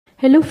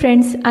Hello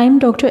friends, I am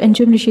Dr.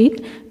 Anjum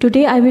Rashid.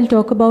 Today I will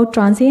talk about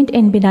transient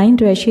and benign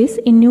rashes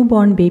in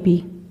newborn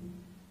baby.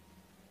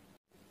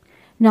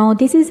 Now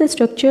this is the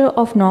structure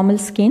of normal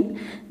skin.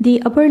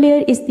 The upper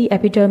layer is the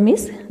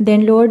epidermis,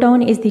 then lower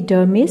down is the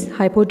dermis,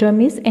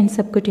 hypodermis and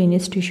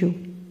subcutaneous tissue.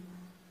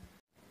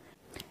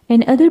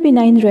 Another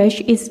benign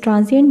rash is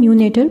transient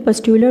neonatal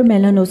pustular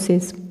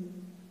melanosis.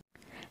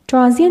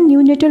 Transient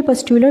neonatal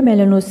pustular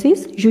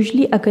melanosis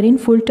usually occur in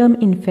full-term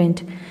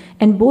infant,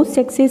 and both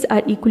sexes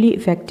are equally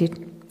affected.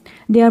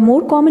 They are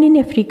more common in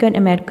African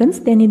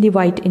Americans than in the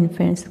white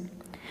infants.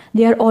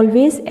 They are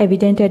always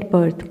evident at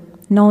birth.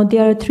 Now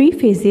there are three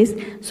phases,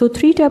 so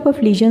three types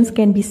of lesions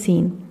can be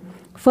seen.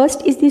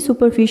 First is the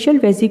superficial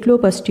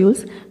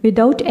vesiculopustules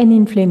without any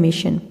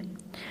inflammation.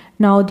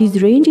 Now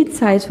these range in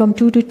size from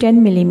 2 to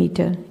 10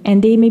 mm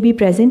and they may be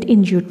present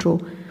in utero,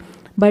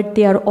 but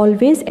they are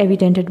always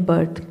evident at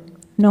birth.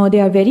 Now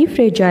they are very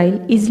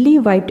fragile, easily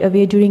wiped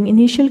away during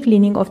initial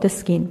cleaning of the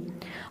skin.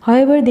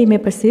 However, they may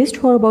persist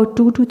for about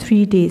 2 to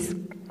 3 days.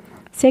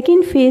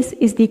 Second phase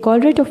is the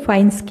collarette of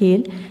fine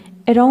scale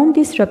around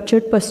these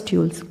ruptured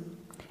pustules.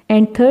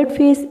 And third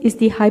phase is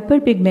the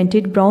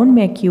hyperpigmented brown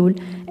macule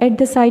at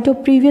the site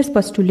of previous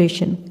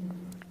pustulation,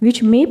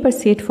 which may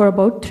persist for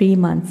about 3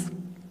 months.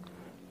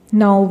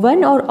 Now,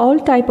 one or all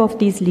type of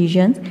these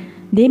lesions,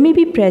 they may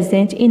be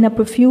present in a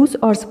profuse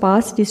or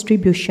sparse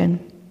distribution.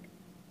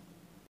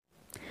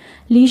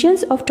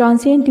 Lesions of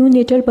transient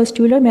neonatal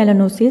pustular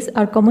melanosis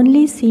are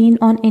commonly seen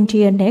on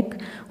anterior neck,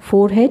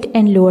 forehead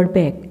and lower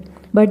back,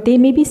 but they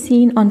may be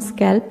seen on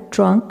scalp,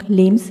 trunk,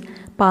 limbs,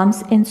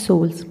 palms and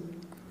soles.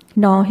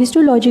 Now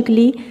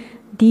histologically,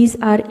 these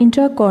are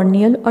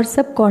intracorneal or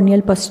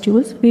subcorneal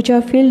pustules which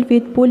are filled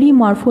with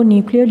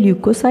polymorphonuclear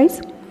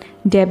leukocytes,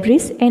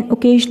 debris and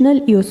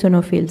occasional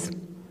eosinophils.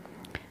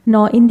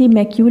 Now in the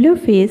macular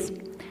phase,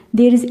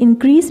 there is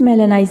increased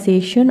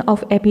melanization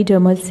of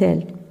epidermal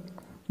cell.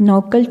 Now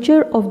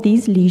culture of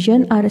these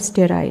lesions are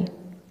sterile.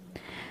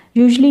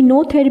 Usually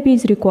no therapy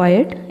is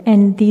required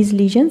and these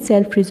lesions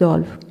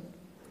self-resolve.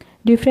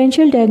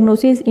 Differential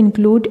diagnoses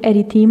include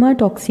erythema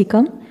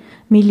toxicum,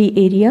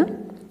 miliaria,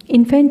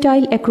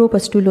 infantile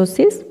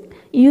acropustulosis,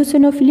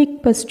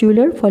 eosinophilic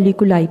pustular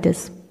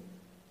folliculitis.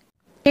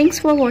 Thanks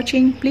for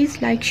watching. Please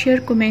like,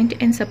 share, comment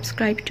and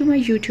subscribe to my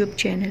YouTube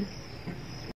channel.